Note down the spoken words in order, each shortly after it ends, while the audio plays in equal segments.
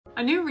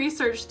A new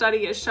research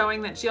study is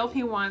showing that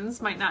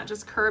GLP-1s might not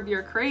just curb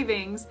your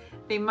cravings,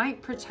 they might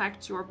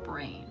protect your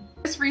brain.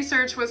 This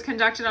research was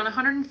conducted on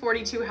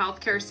 142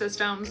 healthcare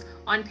systems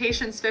on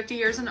patients 50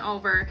 years and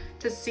over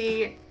to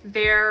see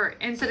their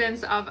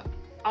incidence of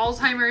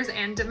Alzheimer's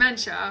and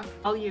dementia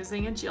while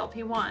using a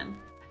GLP-1.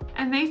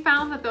 And they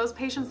found that those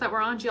patients that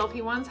were on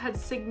GLP-1s had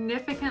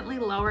significantly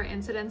lower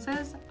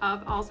incidences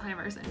of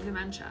Alzheimer's and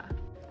dementia.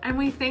 And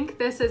we think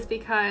this is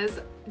because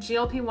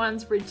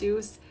GLP-1s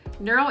reduce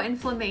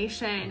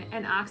neuroinflammation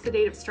and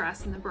oxidative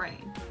stress in the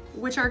brain,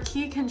 which are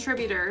key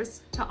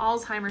contributors to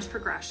Alzheimer's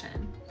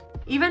progression.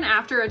 Even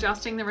after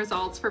adjusting the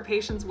results for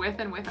patients with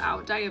and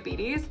without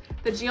diabetes,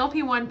 the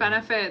GLP-1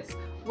 benefits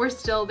were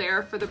still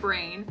there for the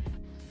brain,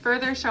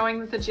 further showing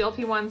that the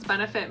GLP-1s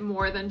benefit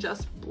more than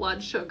just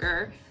blood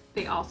sugar,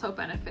 they also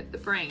benefit the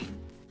brain.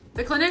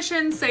 The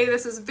clinicians say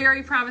this is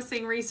very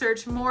promising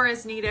research, more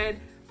is needed,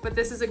 but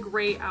this is a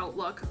great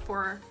outlook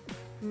for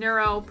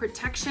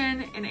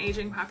neuroprotection in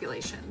aging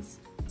populations.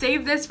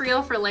 Save this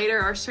reel for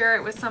later or share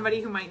it with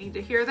somebody who might need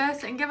to hear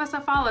this, and give us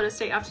a follow to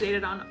stay up to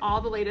date on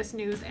all the latest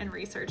news and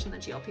research in the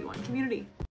GLP-1 community.